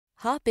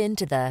Hop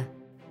into the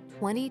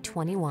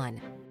 2021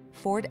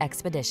 Ford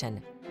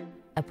Expedition.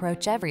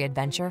 Approach every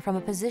adventure from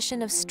a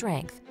position of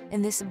strength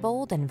in this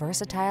bold and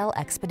versatile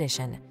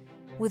Expedition.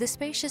 With a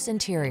spacious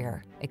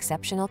interior,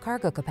 exceptional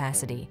cargo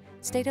capacity,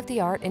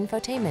 state-of-the-art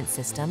infotainment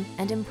system,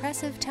 and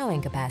impressive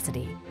towing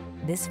capacity,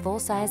 this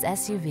full-size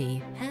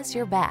SUV has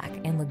your back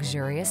in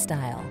luxurious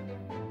style.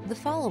 The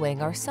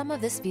following are some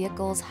of this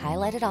vehicle's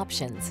highlighted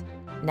options: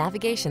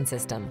 navigation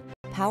system,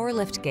 power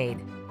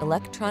liftgate,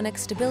 electronic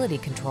stability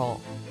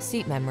control,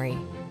 seat memory,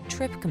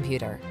 trip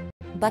computer,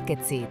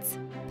 bucket seats,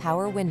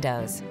 power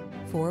windows,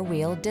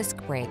 four-wheel disc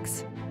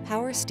brakes,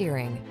 power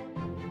steering.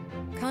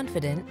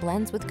 Confident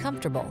blends with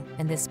comfortable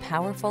in this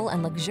powerful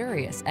and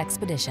luxurious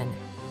Expedition.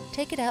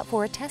 Take it out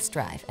for a test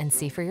drive and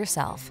see for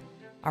yourself.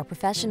 Our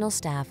professional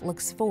staff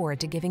looks forward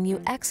to giving you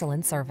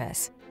excellent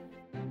service.